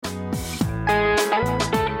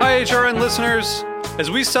HRN listeners.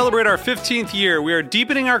 As we celebrate our 15th year, we are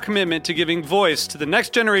deepening our commitment to giving voice to the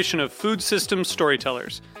next generation of food systems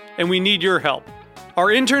storytellers, and we need your help. Our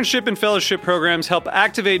internship and fellowship programs help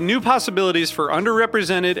activate new possibilities for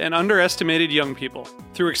underrepresented and underestimated young people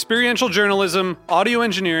through experiential journalism, audio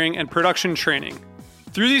engineering, and production training.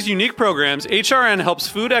 Through these unique programs, HRN helps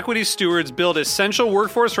food equity stewards build essential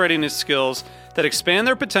workforce readiness skills that expand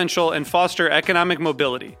their potential and foster economic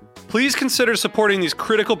mobility. Please consider supporting these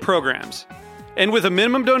critical programs. And with a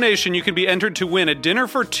minimum donation, you can be entered to win a dinner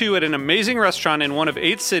for two at an amazing restaurant in one of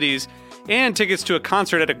 8 cities and tickets to a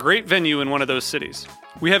concert at a great venue in one of those cities.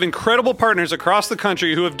 We have incredible partners across the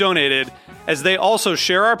country who have donated, as they also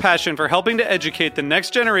share our passion for helping to educate the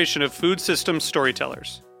next generation of food systems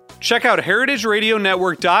storytellers. Check out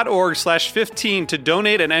heritageradionetwork.org/15 to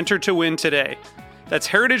donate and enter to win today. That's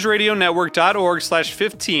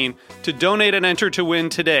heritageradionetwork.org/15 to donate and enter to win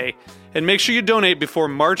today. And make sure you donate before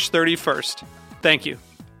March 31st. Thank you.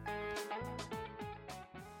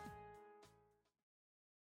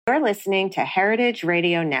 You're listening to Heritage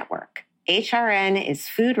Radio Network. HRN is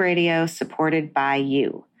food radio supported by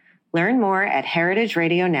you. Learn more at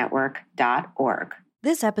heritageradionetwork.org.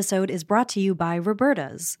 This episode is brought to you by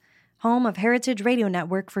Roberta's, home of Heritage Radio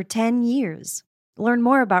Network for 10 years. Learn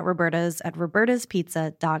more about Roberta's at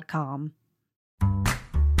robertaspizza.com.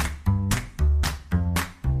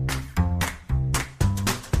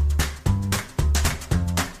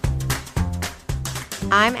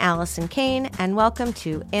 I'm Allison Kane, and welcome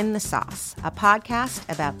to In the Sauce, a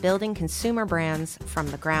podcast about building consumer brands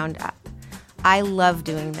from the ground up. I love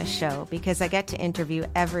doing this show because I get to interview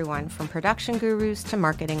everyone from production gurus to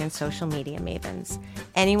marketing and social media mavens,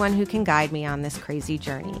 anyone who can guide me on this crazy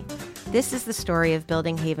journey. This is the story of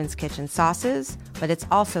building Haven's Kitchen sauces, but it's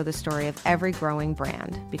also the story of every growing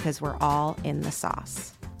brand because we're all in the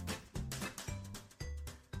sauce.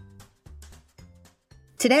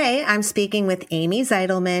 Today, I'm speaking with Amy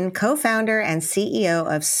Zeidelman, co-founder and CEO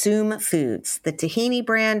of Soom Foods, the tahini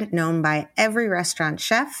brand known by every restaurant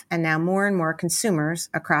chef and now more and more consumers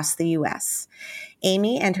across the U.S.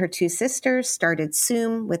 Amy and her 2 sisters started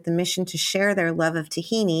Soom with the mission to share their love of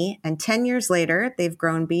tahini, and 10 years later, they've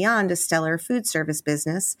grown beyond a stellar food service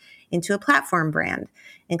business into a platform brand,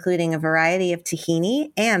 including a variety of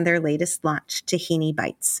tahini and their latest launch, Tahini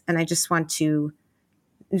Bites. And I just want to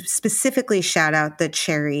specifically shout out the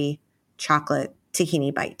cherry chocolate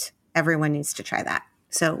tahini bite. Everyone needs to try that.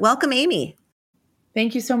 So welcome, Amy.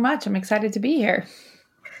 Thank you so much. I'm excited to be here.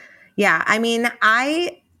 Yeah. Thank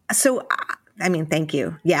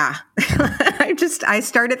you. Yeah. I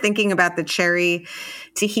started thinking about the cherry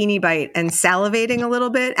tahini bite and salivating a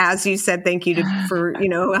little bit as you said, thank you for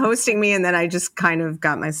hosting me. And then I just kind of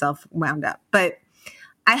got myself wound up. But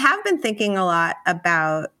I have been thinking a lot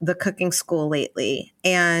about the cooking school lately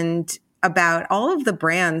and about all of the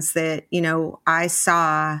brands that, I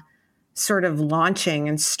saw sort of launching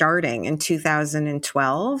and starting in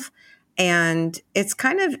 2012. And it's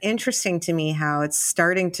kind of interesting to me how it's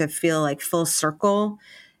starting to feel like full circle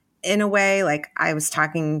in a way. Like I was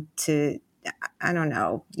talking to, I don't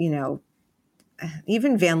know,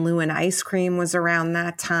 even Van Leeuwen ice cream was around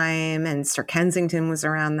that time, and Sir Kensington was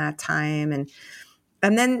around that time. And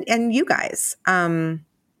you guys, and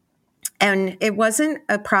it wasn't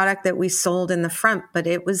a product that we sold in the front, but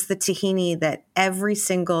it was the tahini that every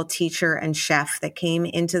single teacher and chef that came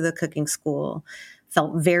into the cooking school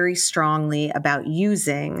felt very strongly about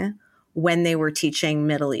using when they were teaching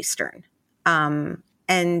Middle Eastern.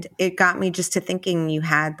 And it got me just to thinking you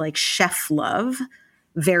had like chef love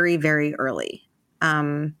very, very early.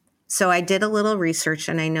 So I did a little research,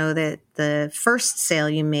 and I know that the first sale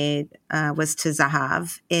you made was to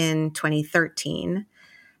Zahav in 2013.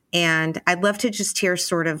 And I'd love to just hear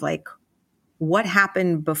sort of like what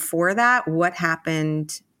happened before that, what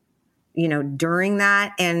happened, during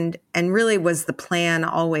that, and really was the plan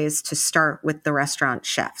always to start with the restaurant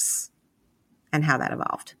chefs and how that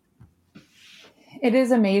evolved. It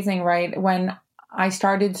is amazing, right? When I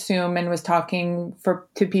started Soom and was talking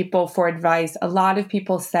to people for advice, a lot of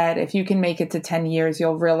people said, if you can make it to 10 years,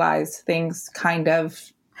 you'll realize things kind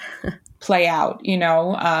of play out,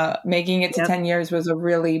 making it to 10 years was a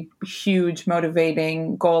really huge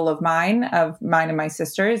motivating goal of mine and my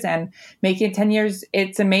sisters, and making it 10 years,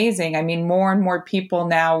 it's amazing. I mean, more and more people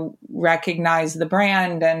now recognize the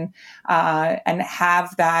brand and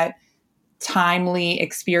have that timely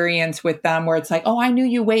experience with them where it's like, oh, I knew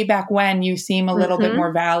you way back when. You seem a little bit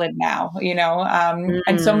more valid now,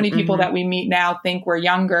 and so many people that we meet now think we're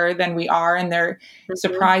younger than we are. And they're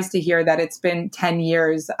surprised to hear that it's been 10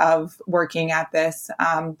 years of working at this.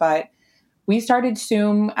 But We started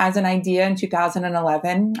Soom as an idea in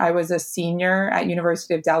 2011. I was a senior at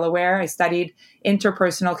University of Delaware. I studied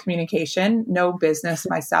interpersonal communication, no business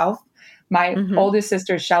myself. My oldest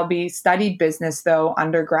sister, Shelby, studied business, though,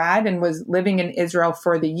 undergrad and was living in Israel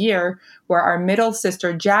for the year, where our middle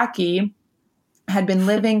sister, Jackie, had been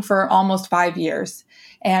living for almost 5 years.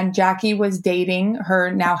 And Jackie was dating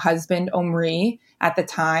her now husband, Omri, at the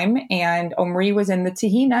time. And Omri was in the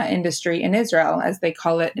tahina industry in Israel, as they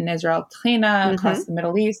call it in Israel, tahina, across the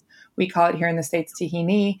Middle East. We call it here in the States,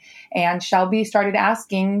 tahini. And Shelby started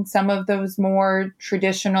asking some of those more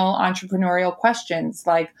traditional entrepreneurial questions,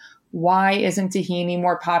 like, why isn't tahini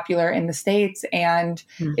more popular in the States? And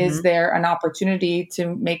is there an opportunity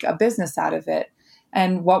to make a business out of it?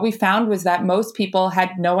 And what we found was that most people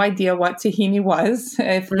had no idea what tahini was.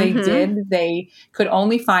 If they did, they could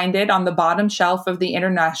only find it on the bottom shelf of the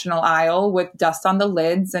international aisle with dust on the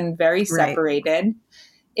lids and very separated.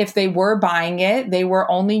 If they were buying it, they were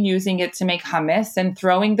only using it to make hummus and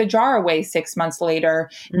throwing the jar away 6 months later,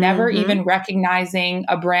 never even recognizing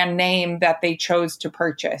a brand name that they chose to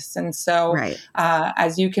purchase. And so,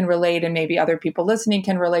 as you can relate, and maybe other people listening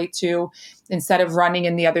can relate to, instead of running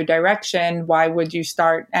in the other direction, why would you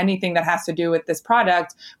start anything that has to do with this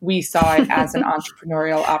product? We saw it as an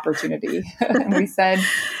entrepreneurial opportunity. And we said,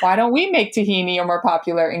 why don't we make tahini a more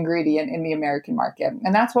popular ingredient in the American market?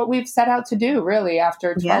 And that's what we've set out to do, really,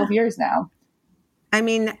 after 12 years now. I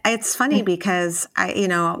mean, it's funny because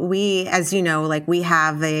we, as you know, like we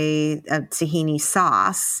have a tahini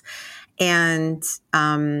sauce, and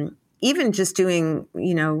even just doing,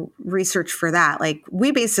 research for that, like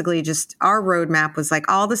we basically just, our roadmap was like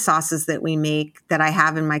all the sauces that we make that I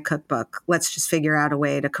have in my cookbook, let's just figure out a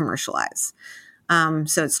way to commercialize.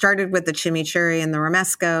 So it started with the chimichurri and the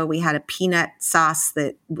romesco. We had a peanut sauce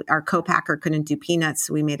that our co-packer couldn't do peanuts,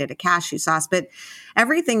 so we made it a cashew sauce. But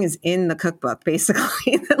everything is in the cookbook,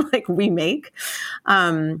 basically, that like we make.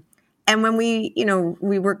 And when we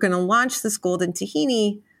were going to launch this golden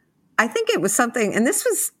tahini, I think it was something, and this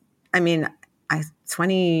was,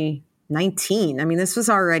 2019. This was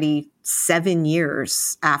already 7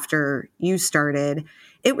 years after you started.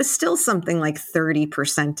 It was still something like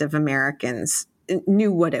 30% of Americans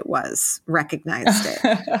knew what it was, recognized it.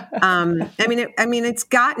 It's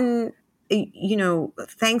gotten,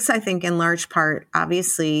 thanks, I think, in large part,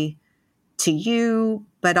 obviously, to you,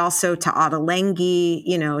 but also to Ottolenghi,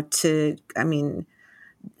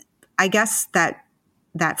 I guess that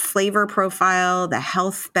flavor profile, the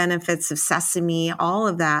health benefits of sesame, all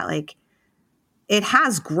of that, like it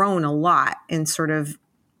has grown a lot in sort of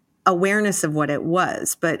awareness of what it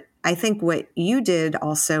was. But I think what you did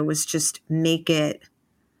also was just make it,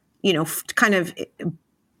 kind of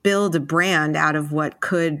build a brand out of what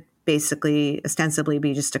could basically ostensibly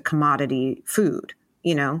be just a commodity food,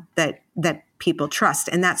 that people trust.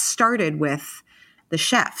 And that started with the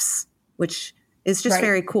chefs, which is just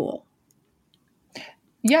very cool.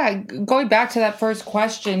 Yeah, going back to that first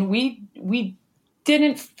question, we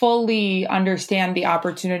didn't fully understand the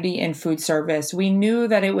opportunity in food service. We knew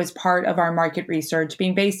that it was part of our market research.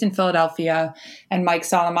 Being based in Philadelphia, and Mike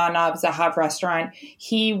Solomonov, Zahav Restaurant,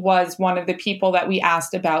 he was one of the people that we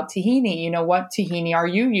asked about tahini. What tahini are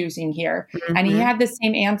you using here? And he had the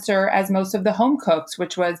same answer as most of the home cooks,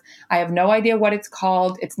 which was, I have no idea what it's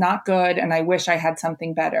called. It's not good. And I wish I had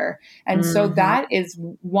something better. And so that is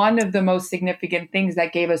one of the most significant things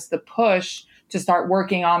that gave us the push to start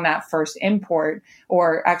working on that first import,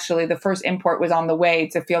 or actually the first import was on the way,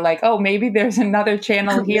 to feel like, oh, maybe there's another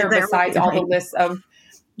channel here besides all the lists of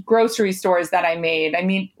grocery stores that I made.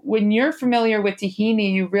 When you're familiar with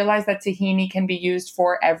tahini, you realize that tahini can be used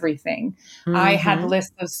for everything. I had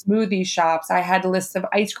lists of smoothie shops. I had lists of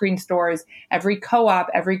ice cream stores, every co-op,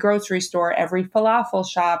 every grocery store, every falafel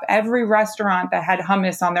shop, every restaurant that had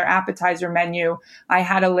hummus on their appetizer menu. I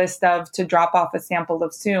had a list of to drop off a sample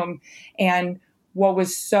of Soom. And what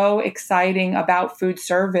was so exciting about food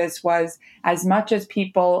service was, as much as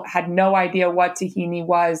people had no idea what tahini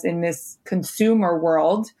was in this consumer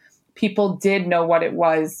world, people did know what it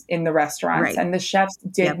was in the restaurants, and the chefs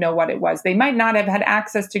did know what it was. They might not have had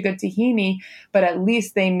access to good tahini, but at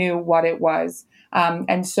least they knew what it was.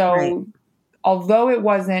 And so although it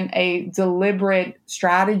wasn't a deliberate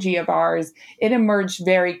strategy of ours, it emerged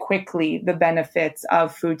very quickly, the benefits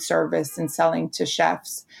of food service and selling to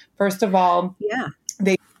chefs. First of all,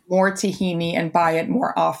 they more tahini and buy it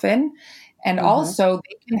more often. And also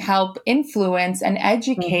they can help influence and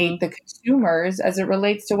educate the consumers as it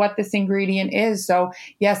relates to what this ingredient is. So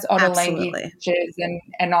yes, Ottolenghi dishes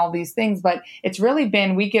and all these things, but it's really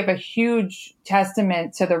been, we give a huge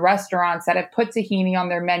testament to the restaurants that have put tahini on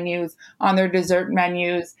their menus, on their dessert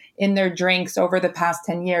menus, in their drinks over the past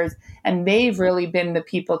 10 years. And they've really been the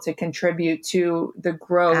people to contribute to the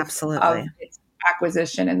growth of its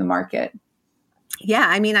acquisition in the market. Yeah,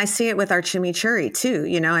 I mean, I see it with our chimichurri too.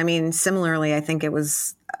 You know, I mean, similarly, I think it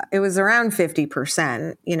was around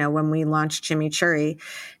 50%, you know, when we launched chimichurri.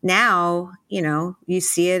 Now, you know, you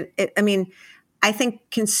see it. I mean, I think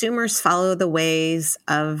consumers follow the ways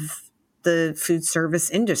of the food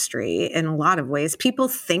service industry in a lot of ways. People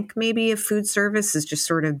think maybe of food service as just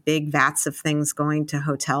sort of big vats of things going to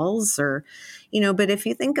hotels or, you know, but if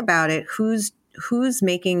you think about it, who's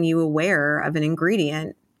making you aware of an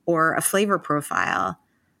ingredient or a flavor profile?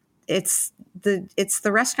 It's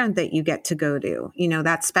the restaurant that you get to go to, you know,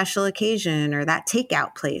 that special occasion or that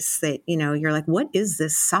takeout place that, you know, you're like, what is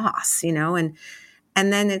this sauce, you know? And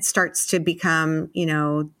then it starts to become, you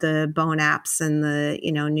know, the Bon Apps and the,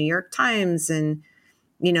 you know, New York Times and,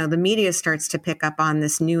 you know, the media starts to pick up on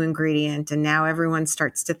this new ingredient and now everyone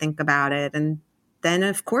starts to think about it. And then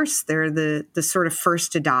of course they're the sort of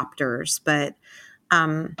first adopters, but,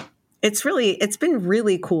 it's been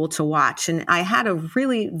really cool to watch. And I had a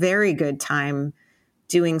really very good time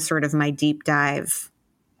doing sort of my deep dive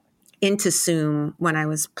into Soom when I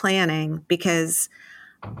was planning, because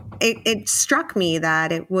it struck me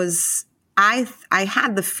that it was, I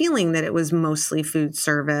had the feeling that it was mostly food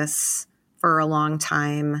service for a long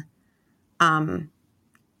time. And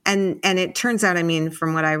it turns out, I mean,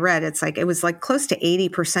 from what I read, it's like, it was like close to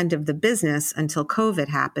 80% of the business until COVID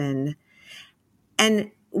happened. And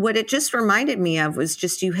what it just reminded me of was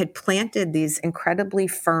just you had planted these incredibly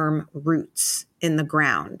firm roots in the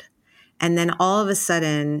ground. And then all of a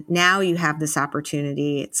sudden, now you have this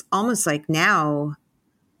opportunity. It's almost like now,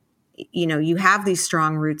 you know, you have these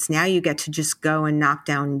strong roots. Now you get to just go and knock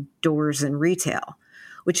down doors in retail,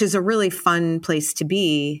 which is a really fun place to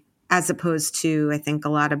be, as opposed to, I think, a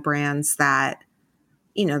lot of brands that,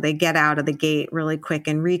 you know, they get out of the gate really quick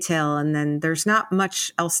in retail and then there's not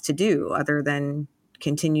much else to do other than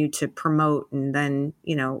continue to promote and then,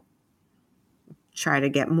 you know, try to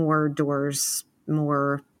get more doors,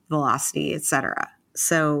 more velocity, et cetera.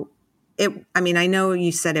 So I mean, I know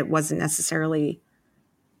you said it wasn't necessarily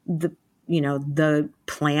the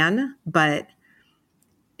plan, but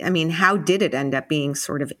I mean, how did it end up being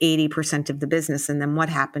sort of 80% of the business? And then what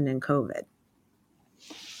happened in COVID?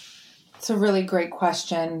 It's a really great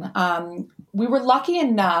question. We were lucky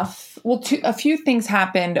enough. Well, a few things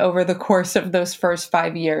happened over the course of those first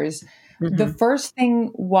 5 years. The first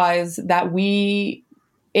thing was that we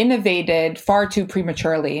innovated far too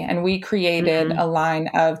prematurely, and we created a line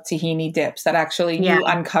of tahini dips that actually you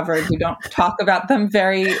uncovered. We don't talk about them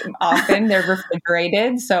very often. They're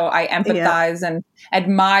refrigerated. So I empathize and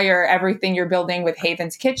admire everything you're building with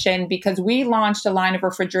Haven's Kitchen, because we launched a line of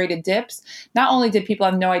refrigerated dips. Not only did people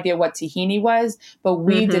have no idea what tahini was, but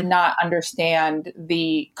we did not understand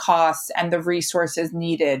the costs and the resources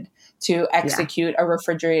needed to execute a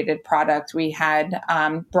refrigerated product. We had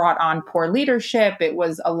brought on poor leadership. It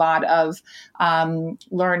was a lot of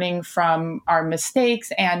learning from our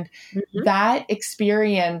mistakes. And that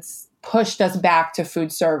experience pushed us back to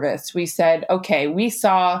food service. We said, okay, we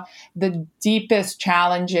saw the deepest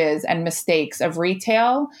challenges and mistakes of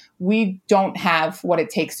retail. We don't have what it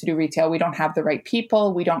takes to do retail. We don't have the right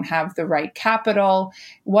people. We don't have the right capital.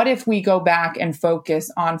 What if we go back and focus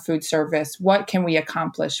on food service? What can we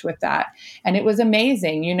accomplish with that? And it was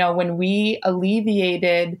amazing. You know, when we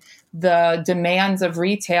alleviated the demands of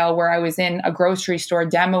retail, where I was in a grocery store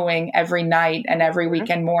demoing every night and every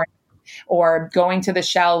weekend morning, or going to the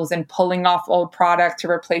shelves and pulling off old product to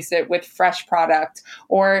replace it with fresh product,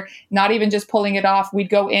 or not even just pulling it off. We'd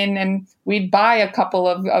go in and we'd buy a couple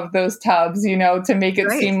of those tubs, you know, to make it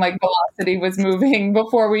seem like velocity was moving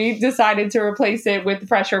before we decided to replace it with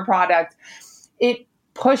fresher product. It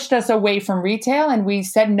pushed us away from retail, and we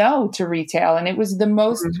said no to retail. And it was the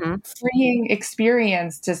most freeing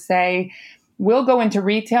experience to say, we'll go into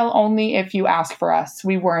retail only if you ask for us.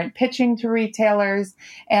 We weren't pitching to retailers.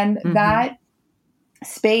 And that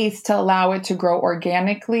space to allow it to grow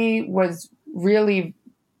organically was really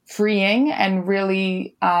freeing and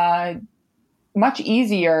really much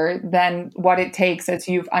easier than what it takes, as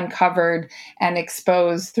you've uncovered and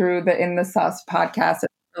exposed through the In the Sauce podcast, as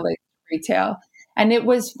it relates to retail. And it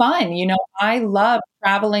was fun. You know, I love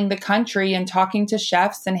traveling the country and talking to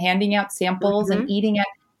chefs and handing out samples and eating at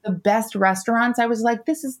the best restaurants. I was like,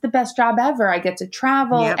 this is the best job ever. I get to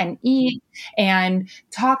travel and eat and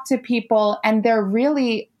talk to people, and they're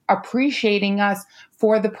really appreciating us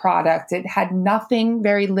for the product. It had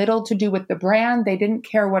very little to do with the brand. They didn't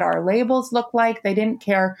care what our labels looked like. They didn't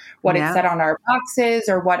care what it said on our boxes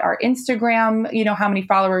or what our Instagram, how many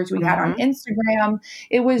followers we had on Instagram.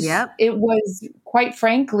 It was quite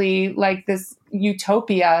frankly like this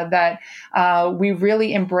utopia that we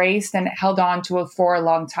really embraced and held on to for a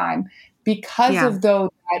long time. Because of that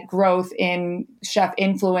growth in chef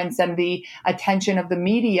influence and the attention of the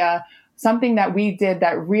media, something that we did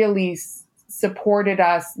that really supported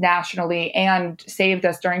us nationally and saved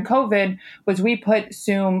us during COVID was we put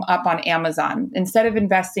Soom up on Amazon. Instead of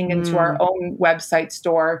investing into our own website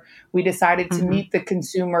store, we decided to meet the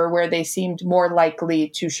consumer where they seemed more likely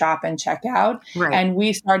to shop and check out. Right. And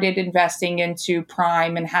we started investing into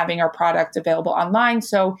Prime and having our product available online.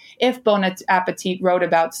 So if Bon Appetit wrote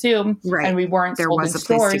about Soom and we weren't there sold was in a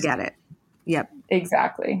place stores, to get it. Yep.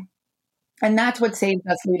 Exactly. And that's what saved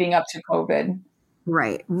us leading up to COVID.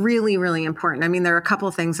 Right. Really, really important. I mean, there are a couple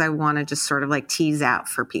of things I want to just sort of like tease out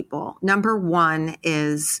for people. Number one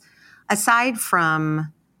is, aside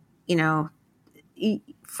from,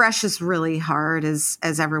 fresh is really hard, as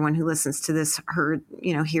everyone who listens to this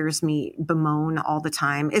hears me bemoan all the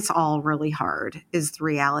time. It's all really hard is the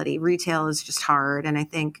reality. Retail is just hard. And I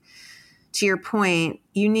think, to your point,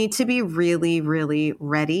 you need to be really, really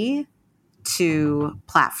ready to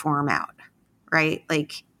platform out, right?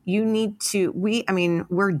 Like, you need to,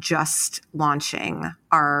 we're just launching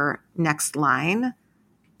our next line.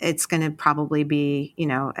 It's going to probably be,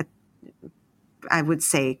 I would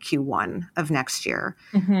say Q1 of next year.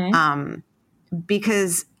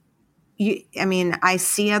 Because I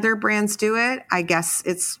see other brands do it. I guess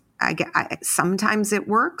sometimes it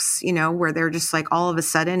works, where they're just like all of a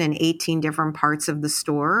sudden in 18 different parts of the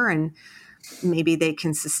store, and maybe they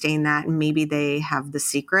can sustain that, and maybe they have the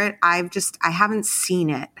secret. I haven't seen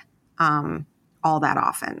it all that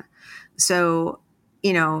often. So,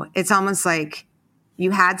 it's almost like you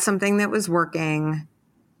had something that was working,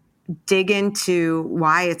 dig into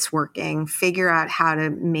why it's working, figure out how to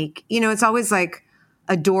make, it's always like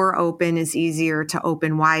a door open is easier to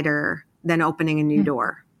open wider than opening a new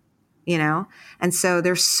door, And so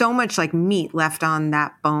there's so much like meat left on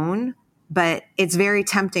that bone. But it's very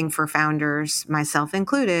tempting for founders, myself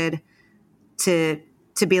included, to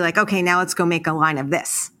be like, okay, now let's go make a line of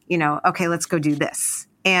this. Okay, let's go do this.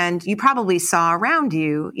 And you probably saw around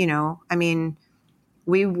you,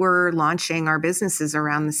 we were launching our businesses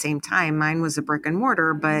around the same time. Mine was a brick and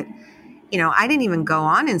mortar, but, I didn't even go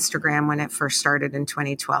on Instagram when it first started in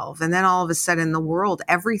 2012. And then all of a sudden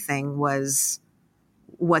everything was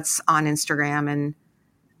what's on Instagram. And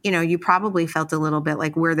you probably felt a little bit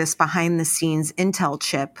like we're this behind the scenes intel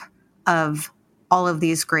chip of all of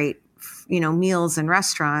these great, meals and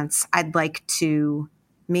restaurants. I'd like to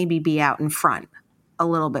maybe be out in front a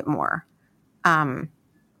little bit more. But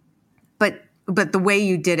the way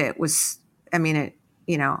you did it was, I'm going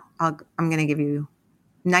to give you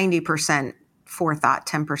 90% forethought,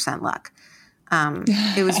 10% luck.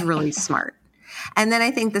 It was really smart. And then I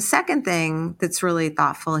think the second thing that's really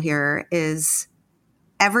thoughtful here is,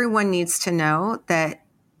 everyone needs to know that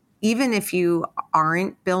even if you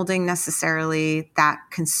aren't building necessarily that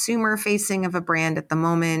consumer facing of a brand at the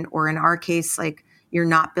moment, or in our case, like you're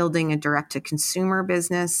not building a direct to consumer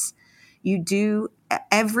business,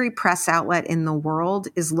 every press outlet in the world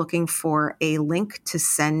is looking for a link to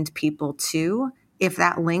send people to. If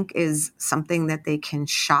that link is something that they can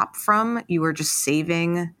shop from, you are just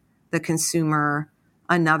saving the consumer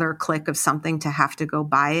another click of something to have to go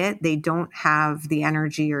buy it. They don't have the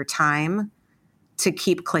energy or time to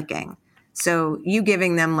keep clicking. So you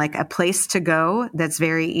giving them like a place to go that's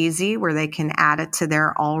very easy, where they can add it to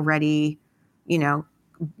their already,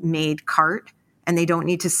 made cart, and they don't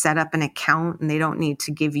need to set up an account, and they don't need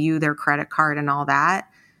to give you their credit card and all that.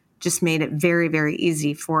 Just made it very, very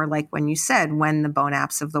easy for, like when you said, when the Bon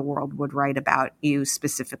Apps of the world would write about you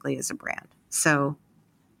specifically as a brand. So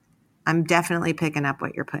I'm definitely picking up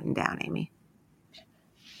what you're putting down, Amy.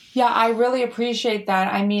 Yeah, I really appreciate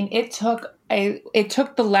that. I mean, it took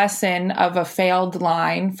the lesson of a failed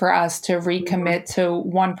line for us to recommit to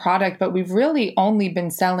one product, but we've really only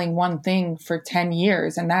been selling one thing for 10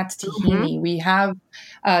 years, and that's tahini. We have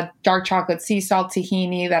dark chocolate sea salt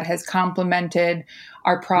tahini that has complemented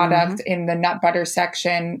our product in the nut butter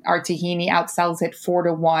section. Our tahini outsells it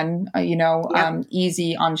 4-to-1,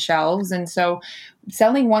 easy on shelves. And so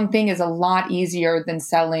selling one thing is a lot easier than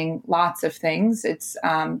selling lots of things. It's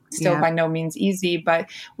still by no means easy, but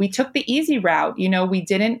we took the easy route. We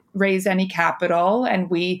didn't raise any capital and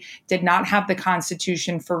we did not have the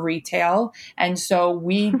constitution for retail. And so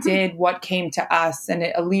we did what came to us, and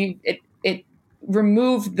it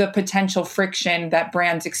remove the potential friction that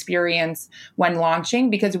brands experience when launching,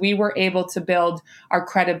 because we were able to build our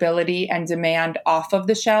credibility and demand off of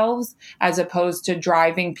the shelves as opposed to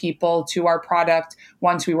driving people to our product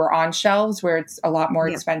once we were on shelves, where it's a lot more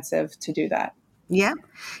expensive to do that. Yeah.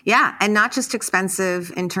 Yeah. And not just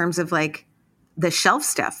expensive in terms of like the shelf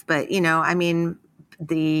stuff, but,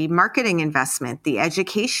 the marketing investment, the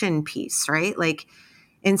education piece, right? Like,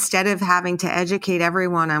 instead of having to educate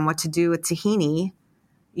everyone on what to do with tahini,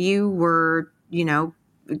 you were,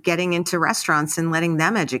 getting into restaurants and letting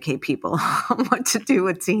them educate people on what to do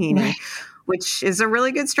with tahini, which is a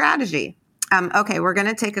really good strategy. Okay, we're going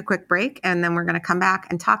to take a quick break and then we're going to come back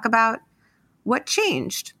and talk about what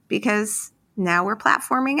changed, because now we're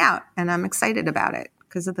platforming out and I'm excited about it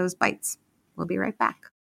because of those bites. We'll be right back.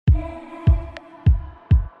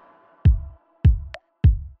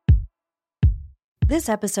 This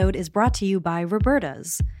episode is brought to you by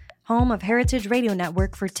Roberta's, home of Heritage Radio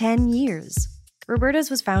Network for 10 years. Roberta's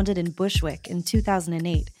was founded in Bushwick in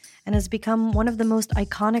 2008 and has become one of the most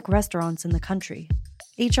iconic restaurants in the country.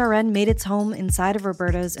 HRN made its home inside of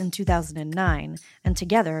Roberta's in 2009, and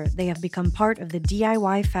together they have become part of the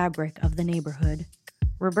DIY fabric of the neighborhood.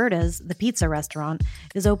 Roberta's, the pizza restaurant,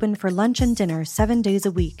 is open for lunch and dinner 7 days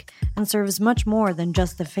a week and serves much more than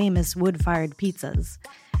just the famous wood-fired pizzas.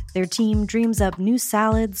 Their team dreams up new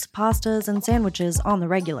salads, pastas, and sandwiches on the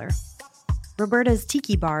regular. Roberta's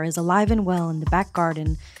Tiki Bar is alive and well in the back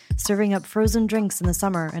garden, serving up frozen drinks in the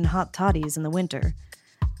summer and hot toddies in the winter.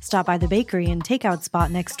 Stop by the bakery and takeout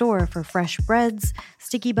spot next door for fresh breads,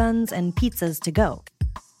 sticky buns, and pizzas to go.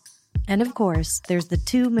 And of course, there's the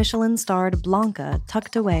 2 Michelin-starred Blanca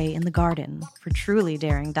tucked away in the garden for truly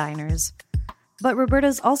daring diners. But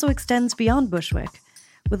Roberta's also extends beyond Bushwick,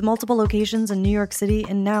 with multiple locations in New York City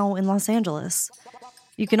and now in Los Angeles.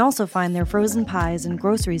 You can also find their frozen pies in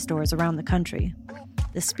grocery stores around the country.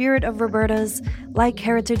 The spirit of Roberta's, like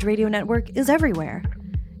Heritage Radio Network, is everywhere.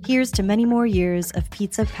 Here's to many more years of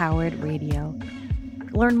pizza-powered radio.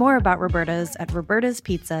 Learn more about Roberta's at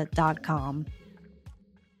robertaspizza.com.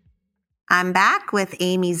 I'm back with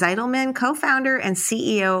Amy Zeitelman, co-founder and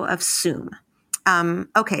CEO of Soom.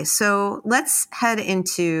 Okay, so let's head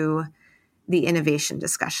into the innovation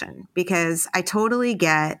discussion, because I totally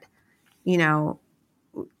get, the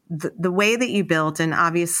way that you built, and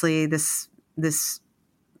obviously this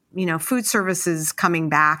food services coming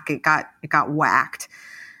back, it got whacked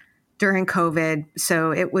during COVID.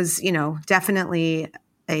 So it was, definitely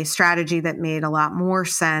a strategy that made a lot more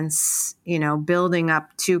sense, building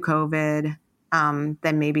up to COVID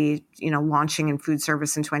than maybe, launching in food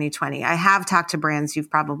service in 2020. I have talked to brands, you've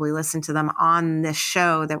probably listened to them on this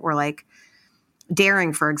show, that were like,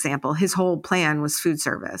 Daring, for example, his whole plan was food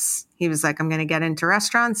service. He was like, I'm going to get into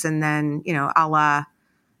restaurants, and then, a la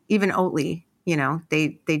even Oatly,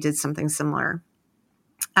 they did something similar.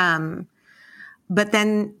 But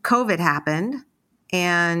then COVID happened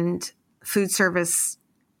and food service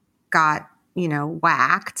got,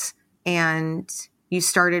 whacked, and you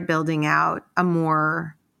started building out a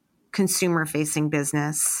more consumer-facing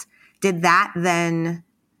business. Did that then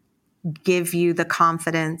give you the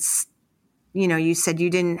confidence? You said you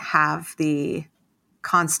didn't have the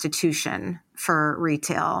constitution for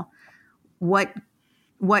retail. What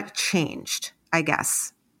changed, I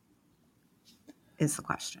guess, is the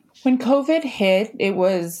question. When COVID hit, it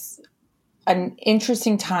was an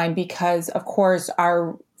interesting time because, of course,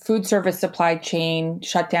 our food service supply chain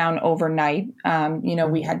shut down overnight.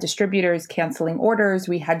 We had distributors canceling orders.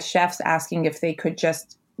 We had chefs asking if they could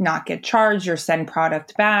just not get charged or send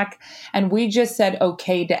product back. And we just said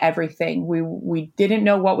okay to everything. We didn't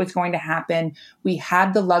know what was going to happen. We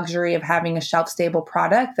had the luxury of having a shelf-stable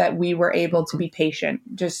product that we were able to be patient.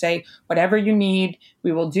 Just say, whatever you need,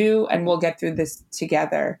 we will do, and we'll get through this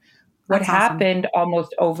together. What happened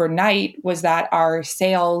almost overnight was that our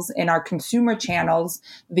sales in our consumer channels,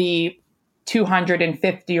 the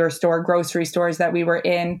 250 or store grocery stores that we were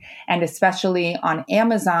in, and especially on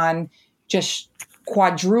Amazon, just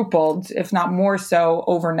quadrupled, if not more so,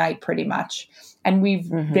 overnight pretty much. And we've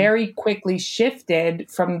very quickly shifted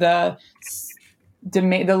from the the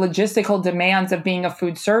logistical demands of being a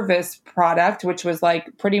food service product, which was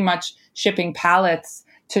like pretty much shipping pallets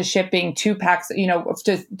to shipping 2 packs,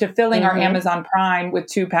 to filling our Amazon Prime with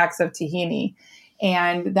 2 packs of tahini.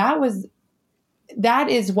 And that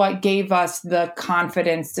is what gave us the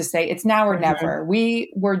confidence to say it's now or never.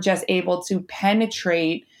 We were just able to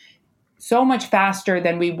penetrate so much faster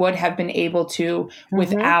than we would have been able to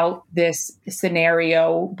without this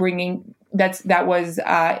scenario that was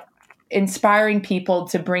inspiring people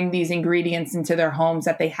to bring these ingredients into their homes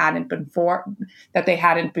that they hadn't before.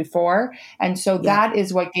 And so that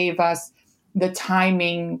is what gave us the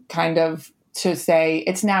timing kind of to say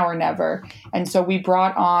it's now or never. And so we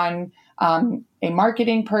brought on a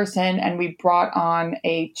marketing person, and we brought on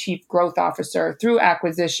a chief growth officer through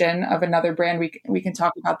acquisition of another brand. We can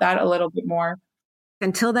talk about that a little bit more.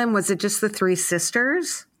 Until then, was it just the 3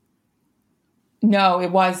 sisters? No,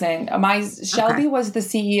 it wasn't. Shelby was the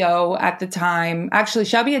CEO at the time. Actually,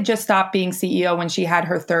 Shelby had just stopped being CEO when she had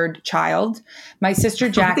her 3rd child. My sister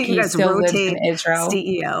Jackie still lives in Israel.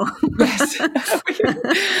 CEO. Yes.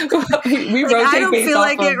 we rotate. I don't feel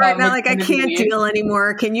like it right now. Like I can't deal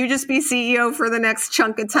anymore. Can you just be CEO for the next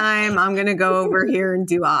chunk of time? I'm going to go over here and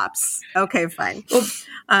do ops. Okay, fine. Well,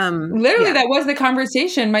 literally, that was the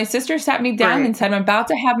conversation. My sister sat me down and said, I'm about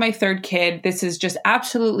to have my 3rd kid. This is just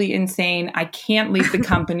absolutely insane. I can't leave the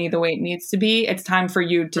company the way it needs to be. It's time for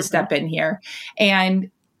you to step in here. And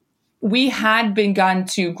we had begun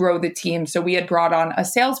to grow the team. So we had brought on a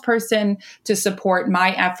salesperson to support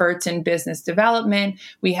my efforts in business development.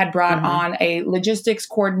 We had brought on a logistics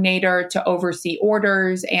coordinator to oversee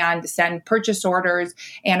orders and send purchase orders.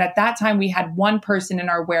 And at that time, we had 1 person in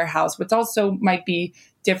our warehouse, which also might be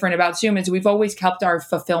different about Zoom is we've always kept our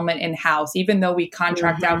fulfillment in-house. Even though we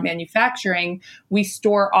contract out manufacturing, we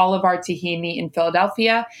store all of our tahini in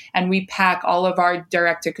Philadelphia, and we pack all of our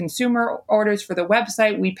direct-to-consumer orders for the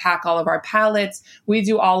website. We pack all of our pallets. We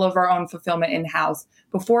do all of our own fulfillment in-house.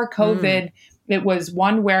 Before COVID, it was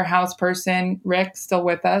 1 warehouse person, Rick, still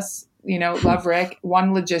with us, love Rick,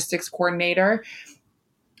 1 logistics coordinator.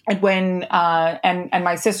 And when and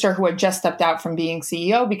my sister, who had just stepped out from being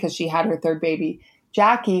CEO because she had her 3rd baby,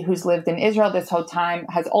 Jackie, who's lived in Israel this whole time,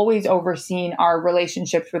 has always overseen our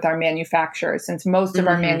relationships with our manufacturers, since most of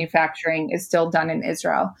our manufacturing is still done in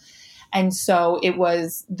Israel. And so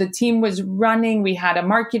the team was running. We had a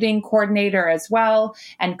marketing coordinator as well.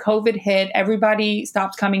 And COVID hit. Everybody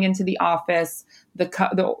stopped coming into the office.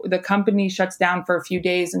 The company shuts down for a few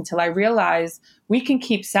days until I realized we can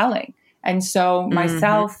keep selling. And so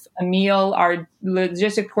myself, Emil, our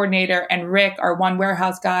logistics coordinator, and Rick, our 1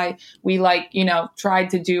 warehouse guy, we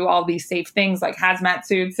tried to do all these safe things like hazmat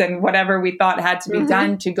suits and whatever we thought had to be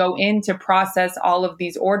done to go in to process all of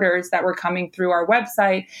these orders that were coming through our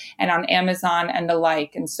website and on Amazon and the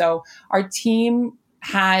like. And so our team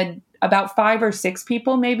had about 5 or 6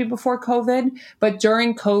 people maybe before COVID. But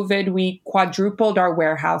during COVID, we quadrupled our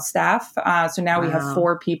warehouse staff. So now we have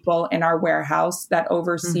 4 people in our warehouse that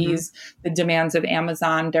oversees the demands of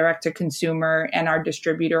Amazon, direct to consumer, and our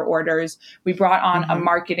distributor orders. We brought on a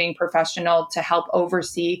marketing professional to help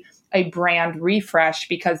oversee a brand refresh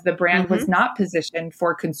because the brand was not positioned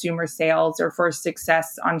for consumer sales or for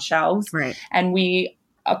success on shelves. Right. And we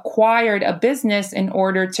acquired a business in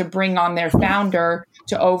order to bring on their founder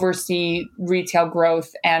to oversee retail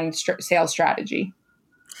growth and sales strategy.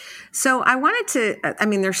 So I wanted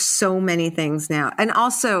to, there's so many things now. And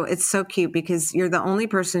also it's so cute because you're the only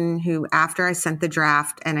person who, after I sent the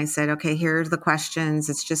draft and I said, okay, here's the questions.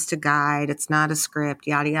 It's just a guide. It's not a script,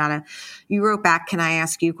 yada, yada. You wrote back, can I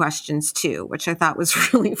ask you questions too? Which I thought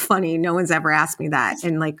was really funny. No one's ever asked me that.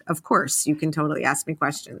 And of course you can totally ask me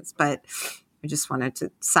questions, but I just wanted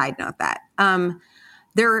to side note that.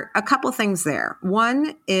 There are a couple things there.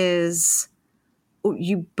 One is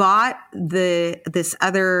you bought this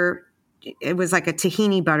other, it was like a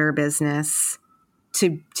tahini butter business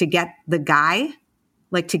to get the guy,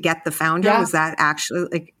 to get the founder. Yeah. Was that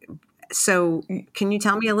actually so can you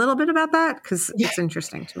tell me a little bit about that? Because it's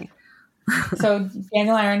interesting to me. So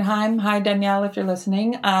Daniel Ehrenheim, hi Danielle, if you're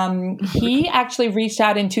listening. He actually reached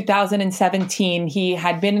out in 2017. He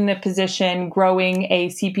had been in a position growing a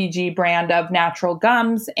CPG brand of natural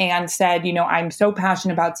gums and said, I'm so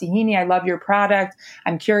passionate about tahini. I love your product.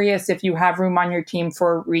 I'm curious if you have room on your team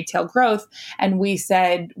for retail growth. And we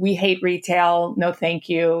said, we hate retail. No, thank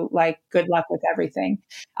you. Good luck with everything.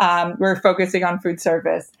 We're focusing on food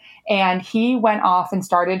service. And he went off and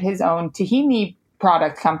started his own tahini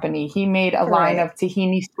product company. He made a line of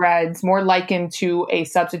tahini spreads, more likened to a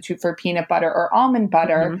substitute for peanut butter or almond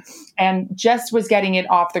butter, and just was getting it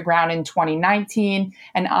off the ground in 2019,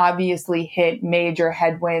 and obviously hit major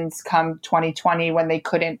headwinds come 2020 when they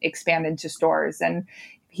couldn't expand into stores. And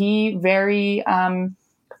he very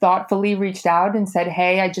thoughtfully reached out and said,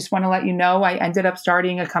 "Hey, I just want to let you know I ended up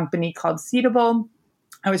starting a company called Seedable.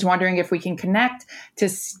 I was wondering if we can connect to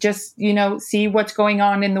just, see what's going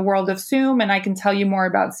on in the world of Zoom, and I can tell you more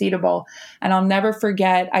about Seedable." And I'll never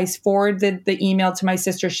forget, I forwarded the email to my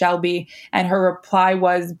sister Shelby, and her reply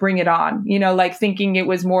was, "Bring it on," like thinking it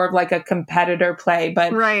was more of like a competitor play.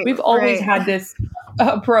 But we've always had this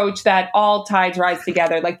approach that all tides rise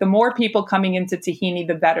together. Like the more people coming into tahini,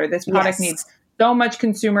 the better. This product needs so much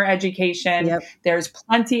consumer education. There's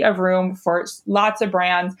plenty of room for lots of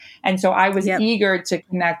brands. And so I was eager to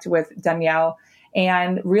connect with Daniel.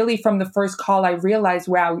 And really from the first call, I realized,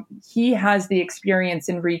 wow, he has the experience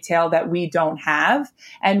in retail that we don't have.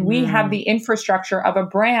 And we have the infrastructure of a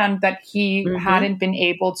brand that he hadn't been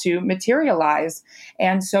able to materialize.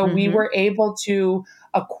 And so we were able to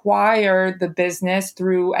acquire the business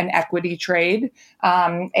through an equity trade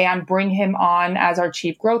and bring him on as our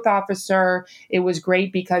chief growth officer. It was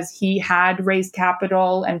great because he had raised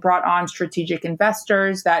capital and brought on strategic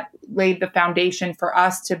investors that laid the foundation for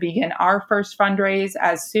us to begin our first fundraise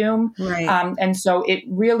as Zoom. And so it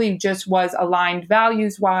really just was aligned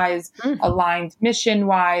values-wise, aligned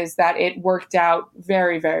mission-wise, that it worked out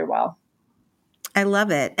very, very well. I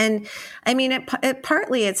love it. And I mean, it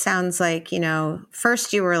partly it sounds like,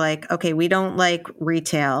 first you were like, okay, we don't like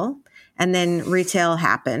retail. And then retail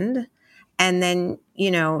happened. And then,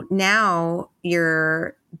 now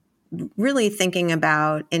you're really thinking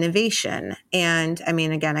about innovation. And I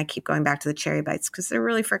mean, again, I keep going back to the cherry bites because they're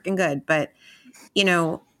really freaking good. But,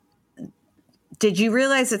 did you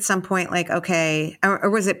realize at some point, like, okay, or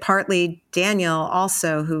was it partly Daniel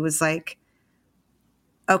also who was like,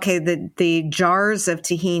 okay, the jars of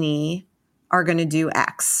tahini are going to do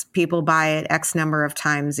X. People buy it X number of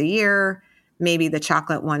times a year. Maybe the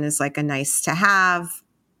chocolate one is like a nice to have,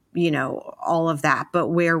 all of that. But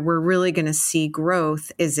where we're really going to see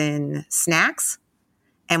growth is in snacks.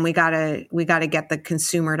 And we gotta get the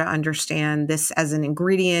consumer to understand this as an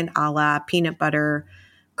ingredient, a la peanut butter,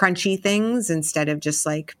 crunchy things, instead of just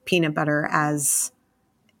like peanut butter as,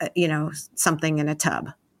 something in a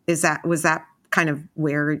tub. Was that kind of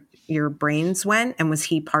where your brains went? And was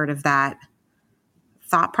he part of that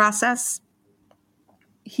thought process?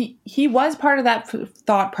 He was part of that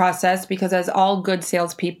thought process because, as all good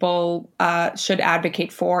salespeople should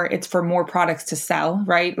advocate for, it's for more products to sell,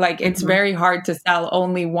 right? Like it's very hard to sell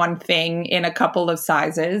only one thing in a couple of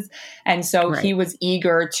sizes. And so he was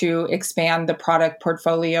eager to expand the product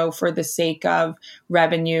portfolio for the sake of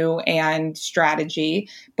revenue and strategy.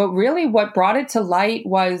 But really what brought it to light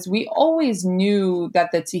was we always knew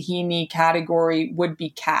that the tahini category would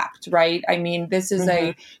be capped, right? I mean, this is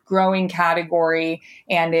a growing category,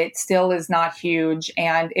 and it still is not huge.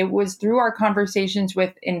 And it was through our conversations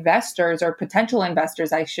with investors, or potential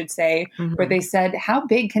investors, I should say, where they said, how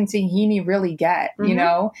big can tahini really get?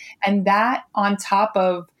 And that on top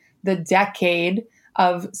of the decade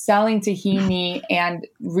of selling tahini and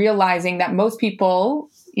realizing that most people,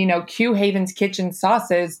 Q Haven's Kitchen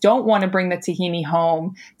sauces don't want to bring the tahini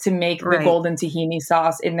home to make the golden tahini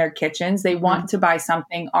sauce in their kitchens. They want to buy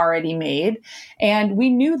something already made. And we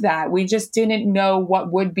knew that. We just didn't know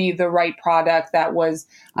what would be the right product that was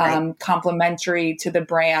complementary to the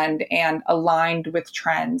brand and aligned with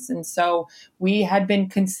trends. And so we had been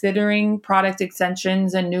considering product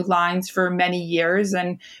extensions and new lines for many years.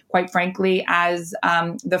 And quite frankly, as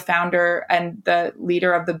the founder and the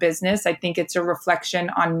leader of the business, I think it's a reflection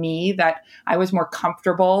on me that I was more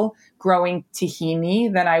comfortable growing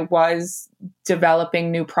tahini than I was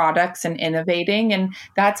developing new products and innovating. And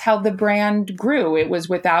that's how the brand grew. It was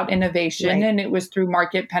without innovation, and it was through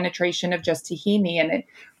market penetration of just tahini. And it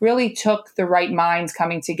really took the right minds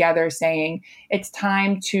coming together saying, it's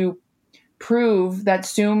time to prove that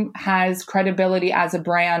Zoom has credibility as a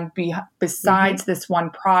brand besides this one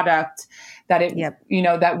product, that it,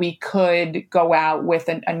 that we could go out with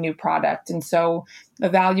a new product. And so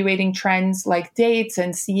evaluating trends like dates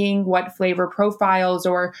and seeing what flavor profiles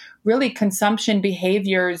or really consumption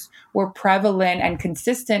behaviors were prevalent and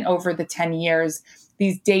consistent over the 10 years,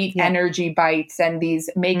 these date energy bites and these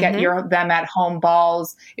make them at home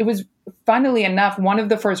balls. It was, funnily enough, one of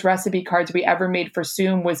the first recipe cards we ever made for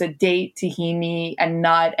Zoom was a date, tahini, and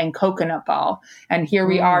nut and coconut ball. And here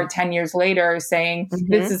we are 10 years later saying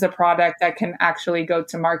this is a product that can actually go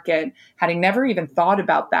to market, having never even thought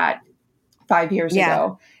about that 5 years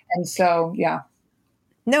ago. And so,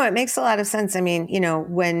 No, it makes a lot of sense. I mean,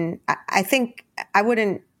 when I think I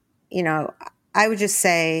wouldn't, I would just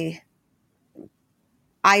say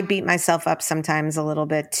I beat myself up sometimes a little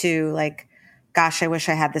bit too. Like, gosh, I wish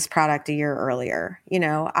I had this product a year earlier.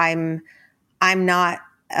 I'm not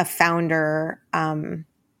a founder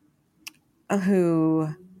who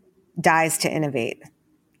dies to innovate,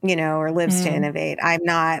 or lives to innovate. I'm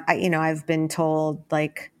not, I've been told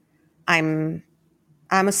like I'm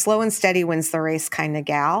a slow and steady wins the race kind of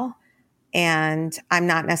gal. And I'm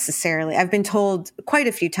not necessarily, I've been told quite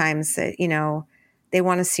a few times that, they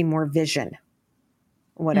want to see more vision,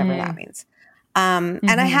 whatever that means. And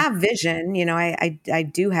I have vision, I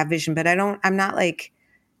do have vision, but I'm not like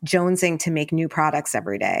jonesing to make new products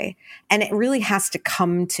every day. And it really has to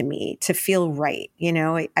come to me to feel right.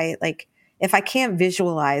 I like, if I can't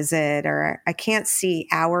visualize it, or I can't see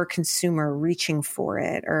our consumer reaching for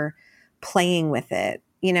it or playing with it,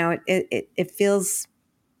 it feels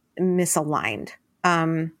misaligned.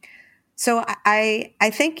 So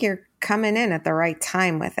I think you're coming in at the right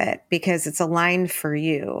time with it because it's aligned for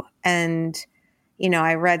you. And,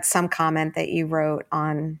 I read some comment that you wrote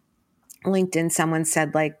on LinkedIn. Someone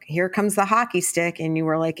said like, here comes the hockey stick. And you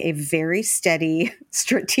were like a very steady,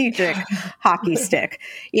 strategic hockey stick.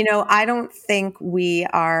 I don't think we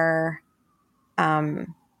are, I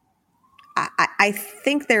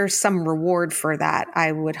think there's some reward for that.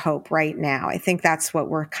 I would hope right now. I think that's what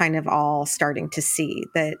we're kind of all starting to see,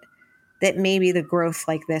 that maybe the growth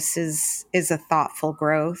like this is a thoughtful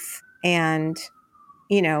growth. And,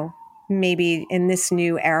 maybe in this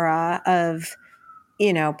new era of,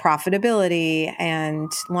 profitability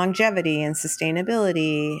and longevity and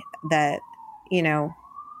sustainability, that,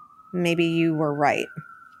 maybe you were right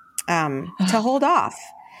to hold off.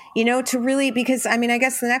 To really, because I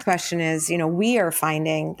guess the next question is, we are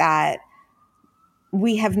finding that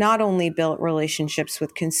we have not only built relationships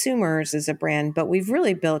with consumers as a brand, but we've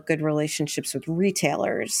really built good relationships with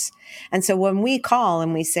retailers. And so when we call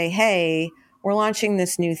and we say, hey, we're launching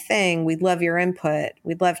this new thing, we'd love your input.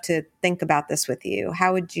 We'd love to think about this with you.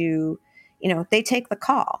 How would you, they take the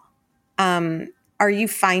call. Are you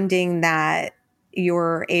finding that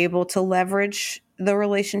you're able to leverage the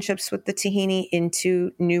relationships with the tahini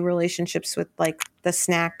into new relationships with like the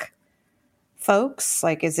snack folks?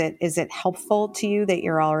 Like, is it helpful to you that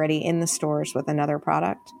you're already in the stores with another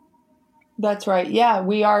product? That's right. Yeah,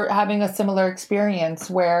 we are having a similar experience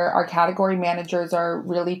where our category managers are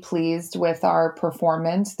really pleased with our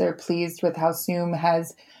performance. They're pleased with how Zoom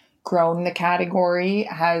has grown the category,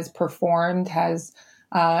 has performed, has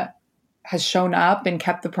shown up and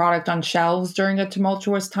kept the product on shelves during a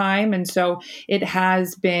tumultuous time. And so it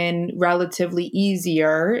has been relatively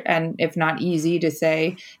easier, and if not easy, to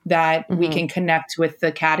say that we can connect with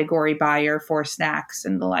the category buyer for snacks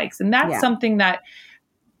and the likes. And that's something that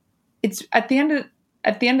it's at the end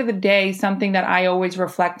of the day, something that I always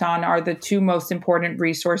reflect on are the two most important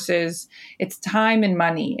resources. It's time and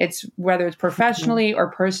money. It's whether it's professionally or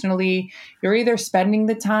personally, you're either spending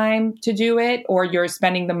the time to do it or you're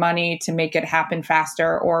spending the money to make it happen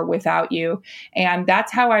faster or without you. And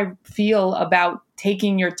that's how I feel about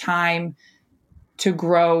taking your time to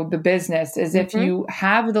grow the business, is if you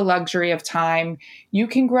have the luxury of time, you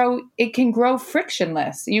can grow, it can grow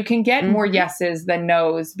frictionless. You can get more yeses than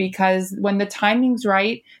nos, because when the timing's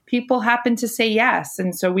right, people happen to say yes.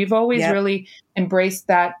 And so we've always really embraced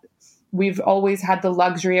that. We've always had the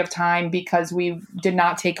luxury of time because we did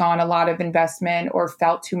not take on a lot of investment or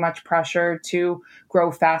felt too much pressure to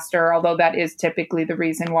grow faster. Although that is typically the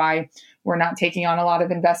reason why we're not taking on a lot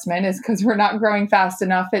of investment, is because we're not growing fast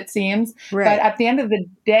enough, it seems. Right. But at the end of the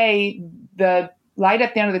day, the light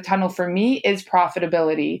at the end of the tunnel for me is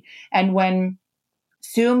profitability. And when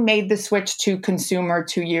Zoom made the switch to consumer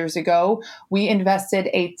 2 years ago, we invested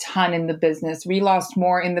a ton in the business. We lost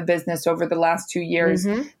more in the business over the last 2 years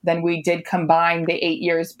than we did combine the 8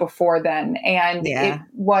 years before then. And it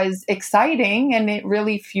was exciting, and it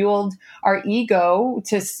really fueled our ego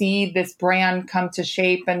to see this brand come to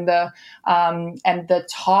shape, and the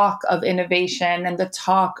talk of innovation and the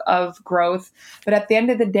talk of growth. But at the end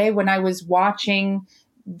of the day, when I was watching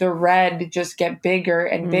the red just get bigger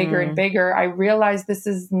and bigger and bigger, I realized this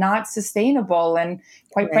is not sustainable. And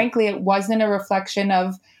quite frankly, it wasn't a reflection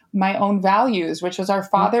of my own values, which was our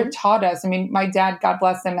father taught us. I mean, my dad, God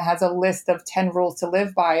bless him, has a list of 10 rules to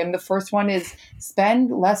live by. And the first one is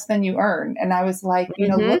spend less than you earn. And I was like,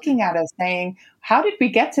 looking at us saying, how did we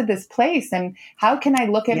get to this place? And how can I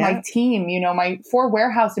look at my team, my 4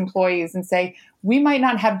 warehouse employees, and say, we might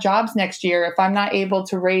not have jobs next year if I'm not able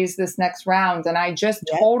to raise this next round. And I just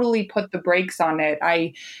totally put the brakes on it.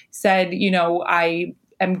 I said,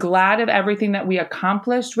 am glad of everything that we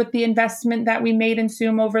accomplished with the investment that we made in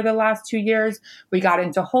Zoom over the last 2 years. We got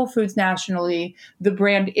into Whole Foods nationally. The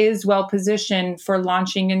brand is well positioned for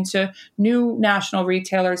launching into new national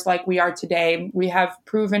retailers like we are today. We have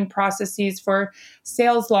proven processes for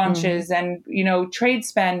sales launches and, trade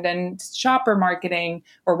spend and shopper marketing,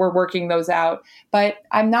 or we're working those out. But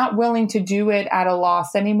I'm not willing to do it at a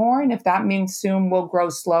loss anymore. And if that means Zoom will grow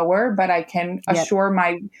slower, but I can assure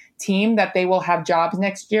my team that they will have jobs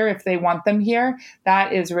next year if they want them here,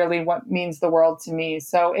 that is really what means the world to me.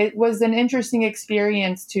 So it was an interesting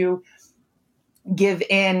experience to give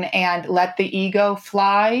in and let the ego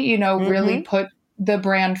fly, really put the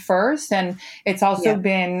brand first. And it's also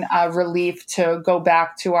been a relief to go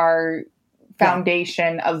back to our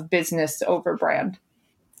foundation of business over brand.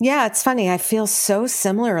 Yeah, it's funny. I feel so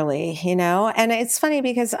similarly, and it's funny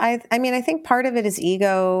because I think part of it is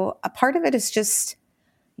ego. A part of it is just,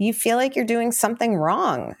 you feel like you're doing something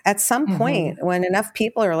wrong at some point when enough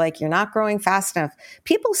people are like, you're not growing fast enough.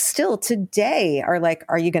 People still today are like,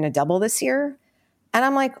 are you going to double this year? And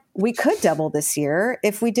I'm like, we could double this year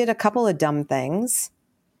if we did a couple of dumb things.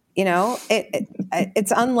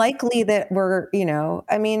 It's unlikely that we're,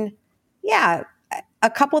 a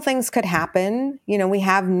couple things could happen. We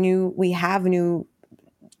have new,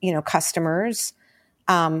 customers.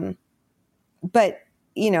 But,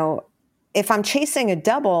 if I'm chasing a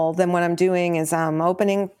double, then what I'm doing is I'm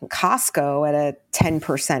opening Costco at a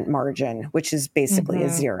 10% margin, which is basically a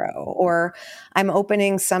zero. Or I'm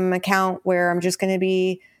opening some account where I'm just going to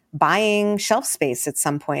be buying shelf space at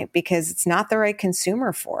some point because it's not the right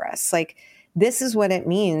consumer for us. Like, this is what it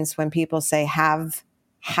means when people say have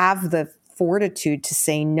the fortitude to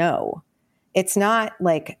say no. It's not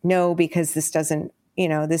like no because this doesn't,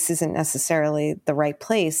 this isn't necessarily the right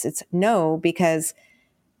place. It's no because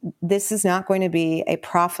this is not going to be a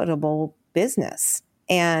profitable business.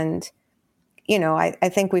 And, I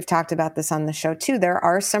think we've talked about this on the show too. There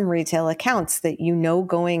are some retail accounts that,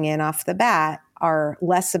 going in off the bat are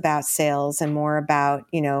less about sales and more about,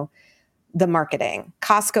 the marketing.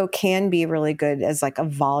 Costco can be really good as like a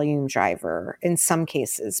volume driver in some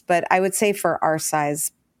cases, but I would say for our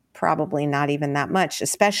size, probably not even that much,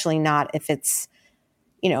 especially not if it's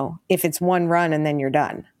one run and then you're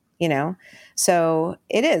done. So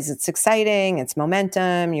it's exciting. It's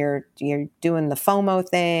momentum. You're doing the FOMO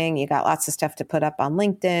thing. You got lots of stuff to put up on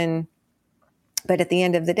LinkedIn. But at the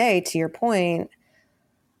end of the day, to your point,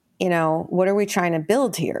 what are we trying to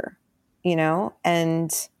build here?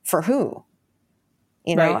 And for who?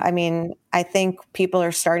 Right. I think people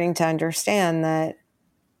are starting to understand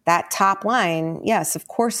that top line, yes, of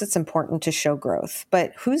course it's important to show growth,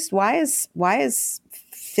 but why is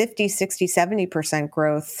 50, 60, 70%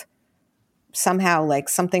 growth somehow like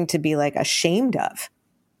something to be like ashamed of,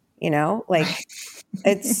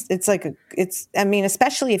 especially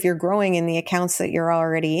if you're growing in the accounts that you're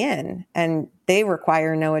already in and they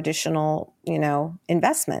require no additional,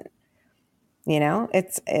 investment, I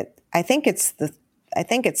think it's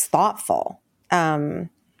thoughtful.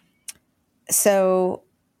 So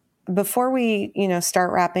before we,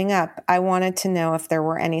 start wrapping up, I wanted to know if there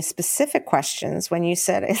were any specific questions when you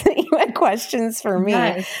said you had questions for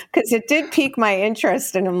me, because it did pique my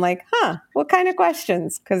interest. And I'm like, what kind of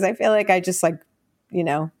questions? Because I feel like I just I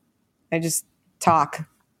just talk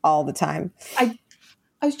all the time. I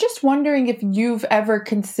was just wondering if you've ever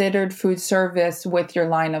considered food service with your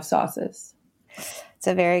line of sauces. It's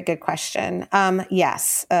a very good question.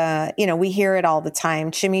 Yes. We hear it all the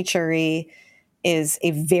time. Chimichurri is a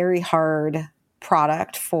very hard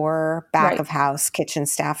product for back of house kitchen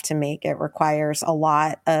staff to make. It requires a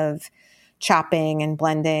lot of chopping and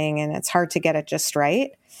blending, and it's hard to get it just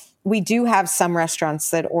right. We do have some restaurants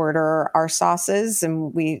that order our sauces,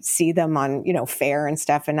 and we see them on, Fare and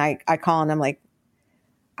stuff. And I call and I'm like,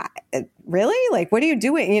 really? Like, what are you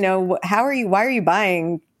doing? Why are you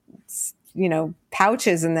buying,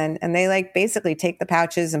 pouches? And they like basically take the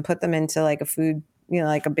pouches and put them into like a food,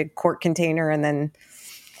 like a big quart container, and then,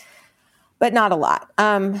 but not a lot.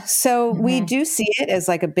 So we do see it as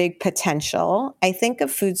like a big potential. I think of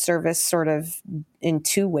food service sort of in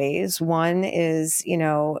two ways. One is,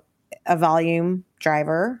 a volume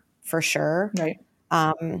driver for sure. Right.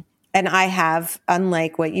 And I have,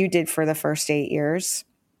 unlike what you did for the first 8 years,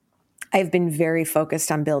 I've been very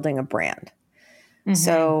focused on building a brand.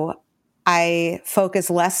 So I focus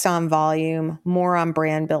less on volume, more on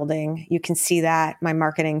brand building. You can see that my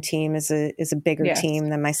marketing team is a bigger team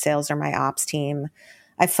than my sales or my ops team.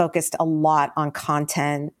 I focused a lot on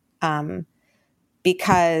content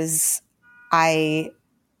because I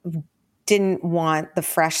didn't want the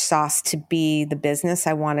fresh sauce to be the business.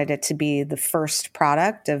 I wanted it to be the first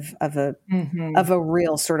product of a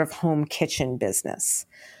real sort of home kitchen business.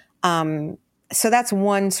 So that's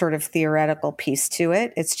one sort of theoretical piece to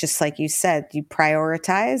it. It's just like you said, you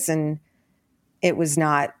prioritize, and it was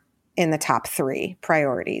not in the top 3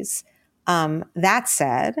 priorities. That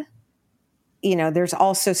said, there's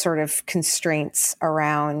also sort of constraints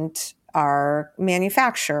around our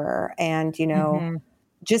manufacturer and,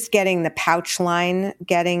 just getting the pouch line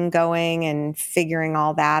going and figuring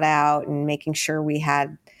all that out and making sure we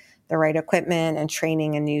had the right equipment and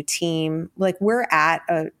training a new team. Like, we're at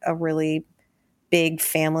a really big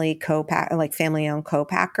family family-owned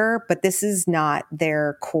co-packer, but this is not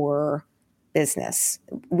their core business.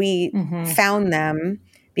 We found them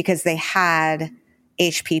because they had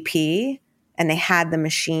HPP and they had the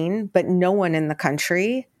machine, but no one in the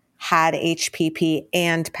country had HPP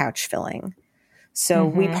and pouch filling. So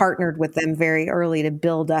we partnered with them very early to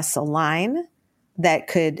build us a line that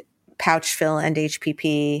could pouch fill and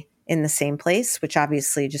HPP in the same place, which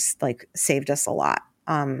obviously just like saved us a lot.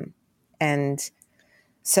 And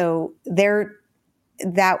so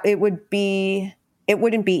it wouldn't be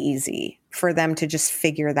easy for them to just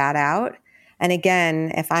figure that out. And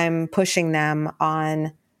again, if I'm pushing them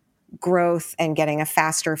on growth and getting a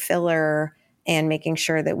faster filler and making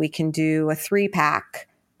sure that we can do a 3-pack,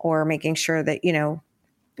 or making sure that,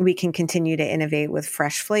 we can continue to innovate with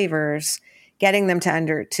fresh flavors, getting them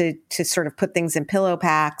to sort of put things in pillow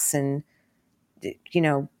packs and,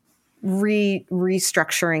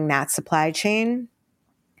 restructuring that supply chain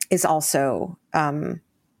is also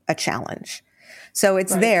a challenge. So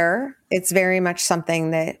it's there. It's very much something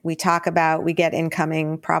that we talk about. We get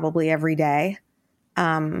incoming probably every day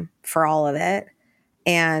for all of it.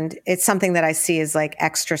 And it's something that I see as like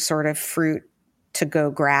extra sort of fruit to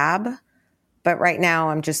go grab. But right now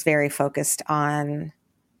I'm just very focused on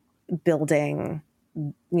building,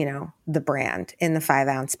 the brand in the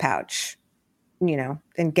 5-ounce pouch,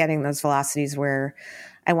 and getting those velocities where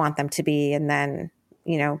I want them to be. And then,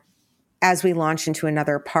 as we launch into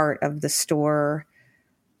another part of the store,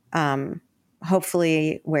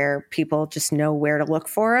 hopefully where people just know where to look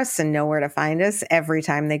for us and know where to find us every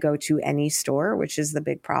time they go to any store, which is the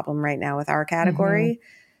big problem right now with our category.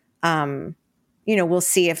 We'll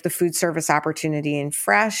see if the food service opportunity in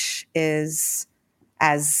fresh is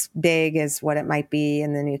as big as what it might be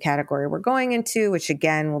in the new category we're going into, which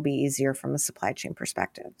again will be easier from a supply chain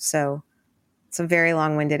perspective. So it's a very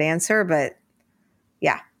long-winded answer, but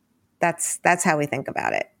yeah, that's how we think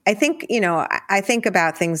about it. I think, I think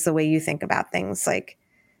about things the way you think about things. Like,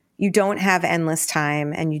 you don't have endless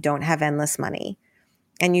time and you don't have endless money,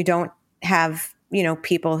 and you don't have,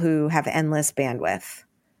 people who have endless bandwidth.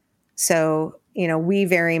 So, we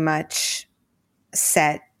very much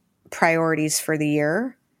set priorities for the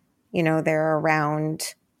year. They're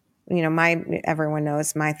around, everyone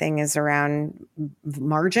knows my thing is around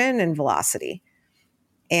margin and velocity.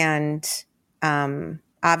 And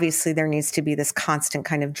obviously there needs to be this constant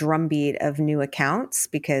kind of drumbeat of new accounts,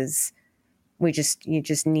 because you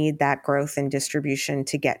just need that growth and distribution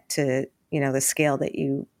to get to, the scale that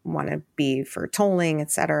you want to be for tolling, et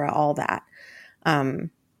cetera, all that.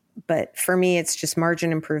 But for me, it's just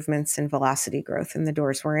margin improvements and velocity growth, and the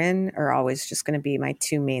doors we're in are always just going to be my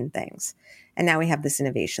 2 main things. And now we have this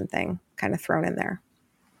innovation thing kind of thrown in there.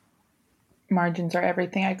 Margins are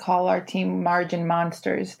everything. I call our team margin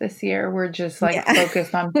monsters this year. We're just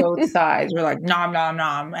focused on both sides. We're like, nom, nom,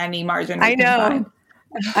 nom, any margin. I know.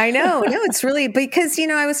 I know. No, it's really because,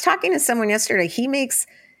 I was talking to someone yesterday. He's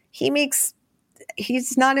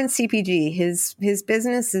not in CPG. His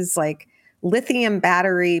business is like lithium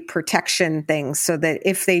battery protection things, so that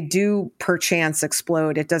if they do perchance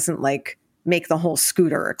explode, it doesn't like make the whole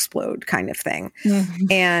scooter explode kind of thing.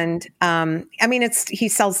 And he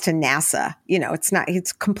sells to NASA,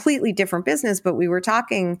 it's completely different business, but we were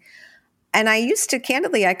talking, and I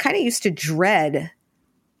kind of used to dread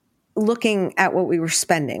looking at what we were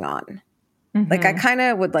spending on. Like, I kind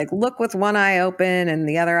of would like look with one eye open and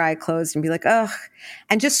the other eye closed and be like, ugh,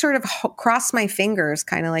 and just sort of cross my fingers,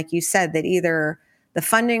 kind of like you said, that either the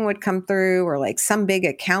funding would come through or like some big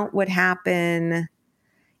account would happen,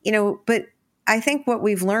 but I think what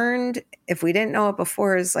we've learned, if we didn't know it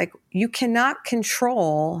before, is like, you cannot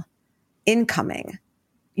control incoming.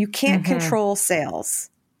 You can't control sales.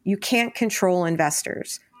 You can't control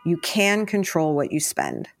investors. You can control what you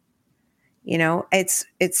spend.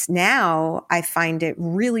 It's now I find it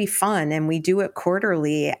really fun, and we do it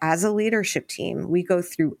quarterly as a leadership team. We go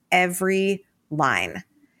through every line.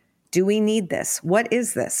 Do we need this? What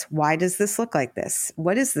is this? Why does this look like this?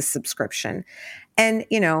 What is the subscription? And,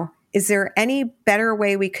 is there any better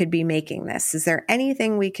way we could be making this? Is there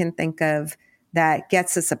anything we can think of that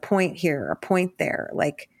gets us a point here, a point there?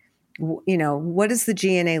 Like, you know, what does the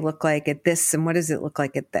G&A look like at this? And what does it look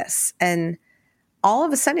like at this? And all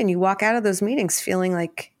of a sudden you walk out of those meetings feeling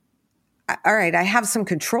like, all right, I have some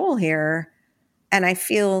control here and I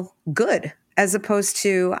feel good, as opposed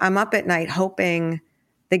to I'm up at night hoping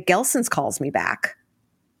that Gelson's calls me back,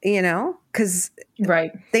 you know, because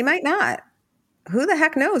they might not. Who the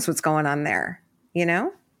heck knows what's going on there, you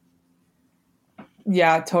know?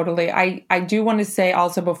 Yeah, totally. I do want to say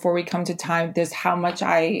also before we come to time, this how much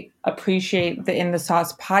I appreciate the In the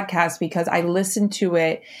Sauce podcast, because I listen to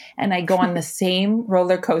it and I go on the same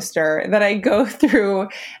roller coaster that I go through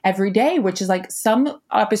every day, which is like some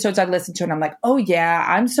episodes I listen to and I'm like, oh yeah,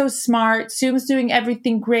 I'm so smart. Sume's doing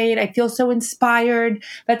everything great. I feel so inspired.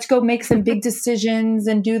 Let's go make some big decisions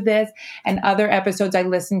and do this. And other episodes I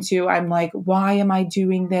listen to, I'm like, why am I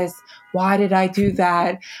doing this? Why did I do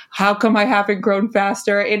that? How come I haven't grown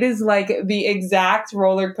faster? It is like the exact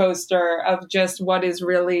roller coaster of just what is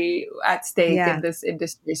really at stake in this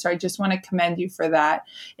industry. So I just want to commend you for that.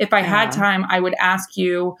 If I had time, I would ask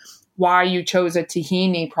you why you chose a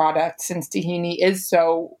tahini product, since tahini is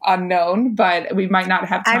so unknown, but we might not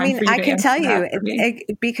have time. For you I can tell you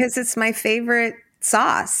because it's my favorite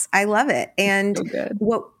sauce. I love it. And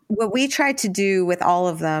so what we try to do with all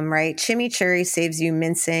of them, right? Chimichurri saves you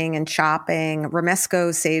mincing and chopping.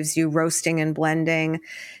 Romesco saves you roasting and blending.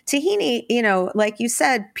 Tahini, you know, like you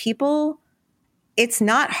said, it's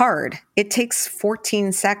not hard. It takes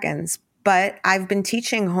 14 seconds, but I've been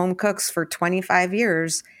teaching home cooks for 25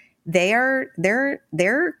 years. They're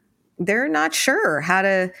not sure how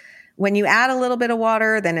to, when you add a little bit of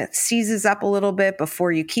water, then it seizes up a little bit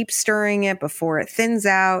before you keep stirring it, before it thins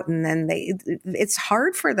out. And then it's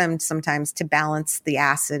hard for them sometimes to balance the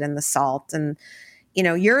acid and the salt. And, you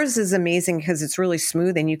know, yours is amazing because it's really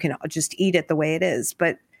smooth and you can just eat it the way it is.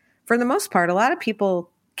 But for the most part, a lot of people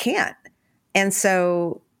can't. And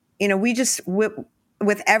so, you know, we just,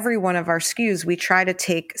 with every one of our SKUs, we try to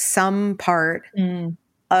take some part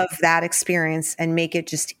of that experience and make it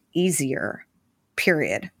just easier,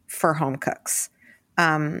 period, for home cooks.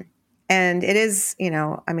 And it is, you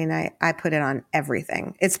know, I mean, I put it on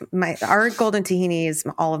everything. Our golden tahini is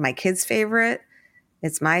all of my kids' favorite.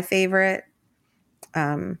 It's my favorite.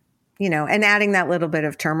 You know, and adding that little bit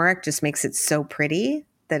of turmeric just makes it so pretty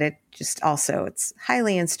that it just also, it's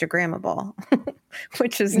highly Instagrammable,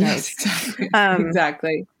 which is nice.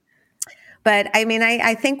 Exactly. But I mean,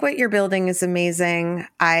 I think what you're building is amazing.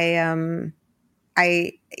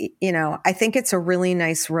 You know, I think it's a really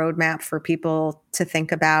nice roadmap for people to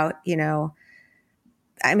think about, you know.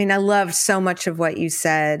 I mean, I loved so much of what you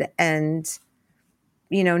said, and,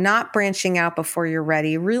 you know, not branching out before you're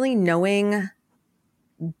ready, really building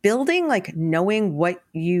knowing what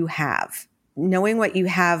you have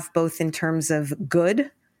both in terms of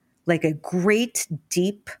good, like a great,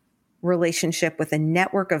 deep relationship with a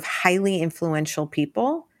network of highly influential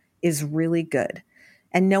people is really good.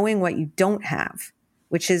 And knowing what you don't have,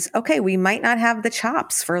 which is, okay, we might not have the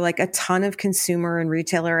chops for like a ton of consumer and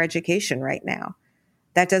retailer education right now.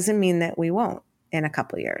 That doesn't mean that we won't in a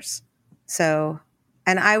couple of years. So,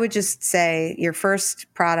 and I would just say your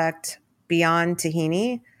first product beyond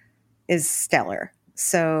tahini is stellar.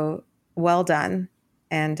 So well done.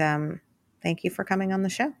 And thank you for coming on the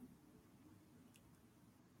show.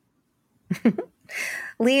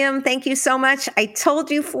 Liam, thank you so much. I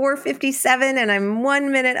told you 4:57 and I'm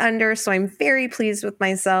 1 minute under, so I'm very pleased with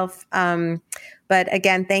myself. But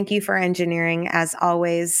again, thank you for engineering as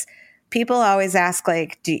always. People always ask,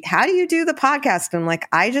 like, how do you do the podcast? And like,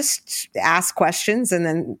 I just ask questions and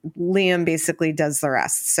then Liam basically does the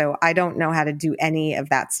rest. So I don't know how to do any of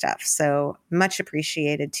that stuff. So much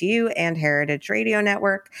appreciated to you and Heritage Radio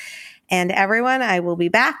Network. And everyone, I will be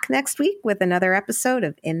back next week with another episode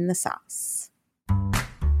of In the Sauce.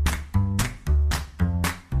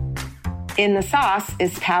 In the Sauce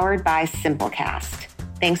is powered by Simplecast.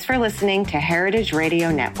 Thanks for listening to Heritage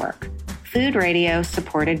Radio Network, food radio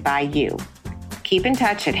supported by you. Keep in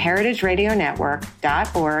touch at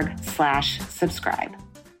heritageradionetwork.org/subscribe.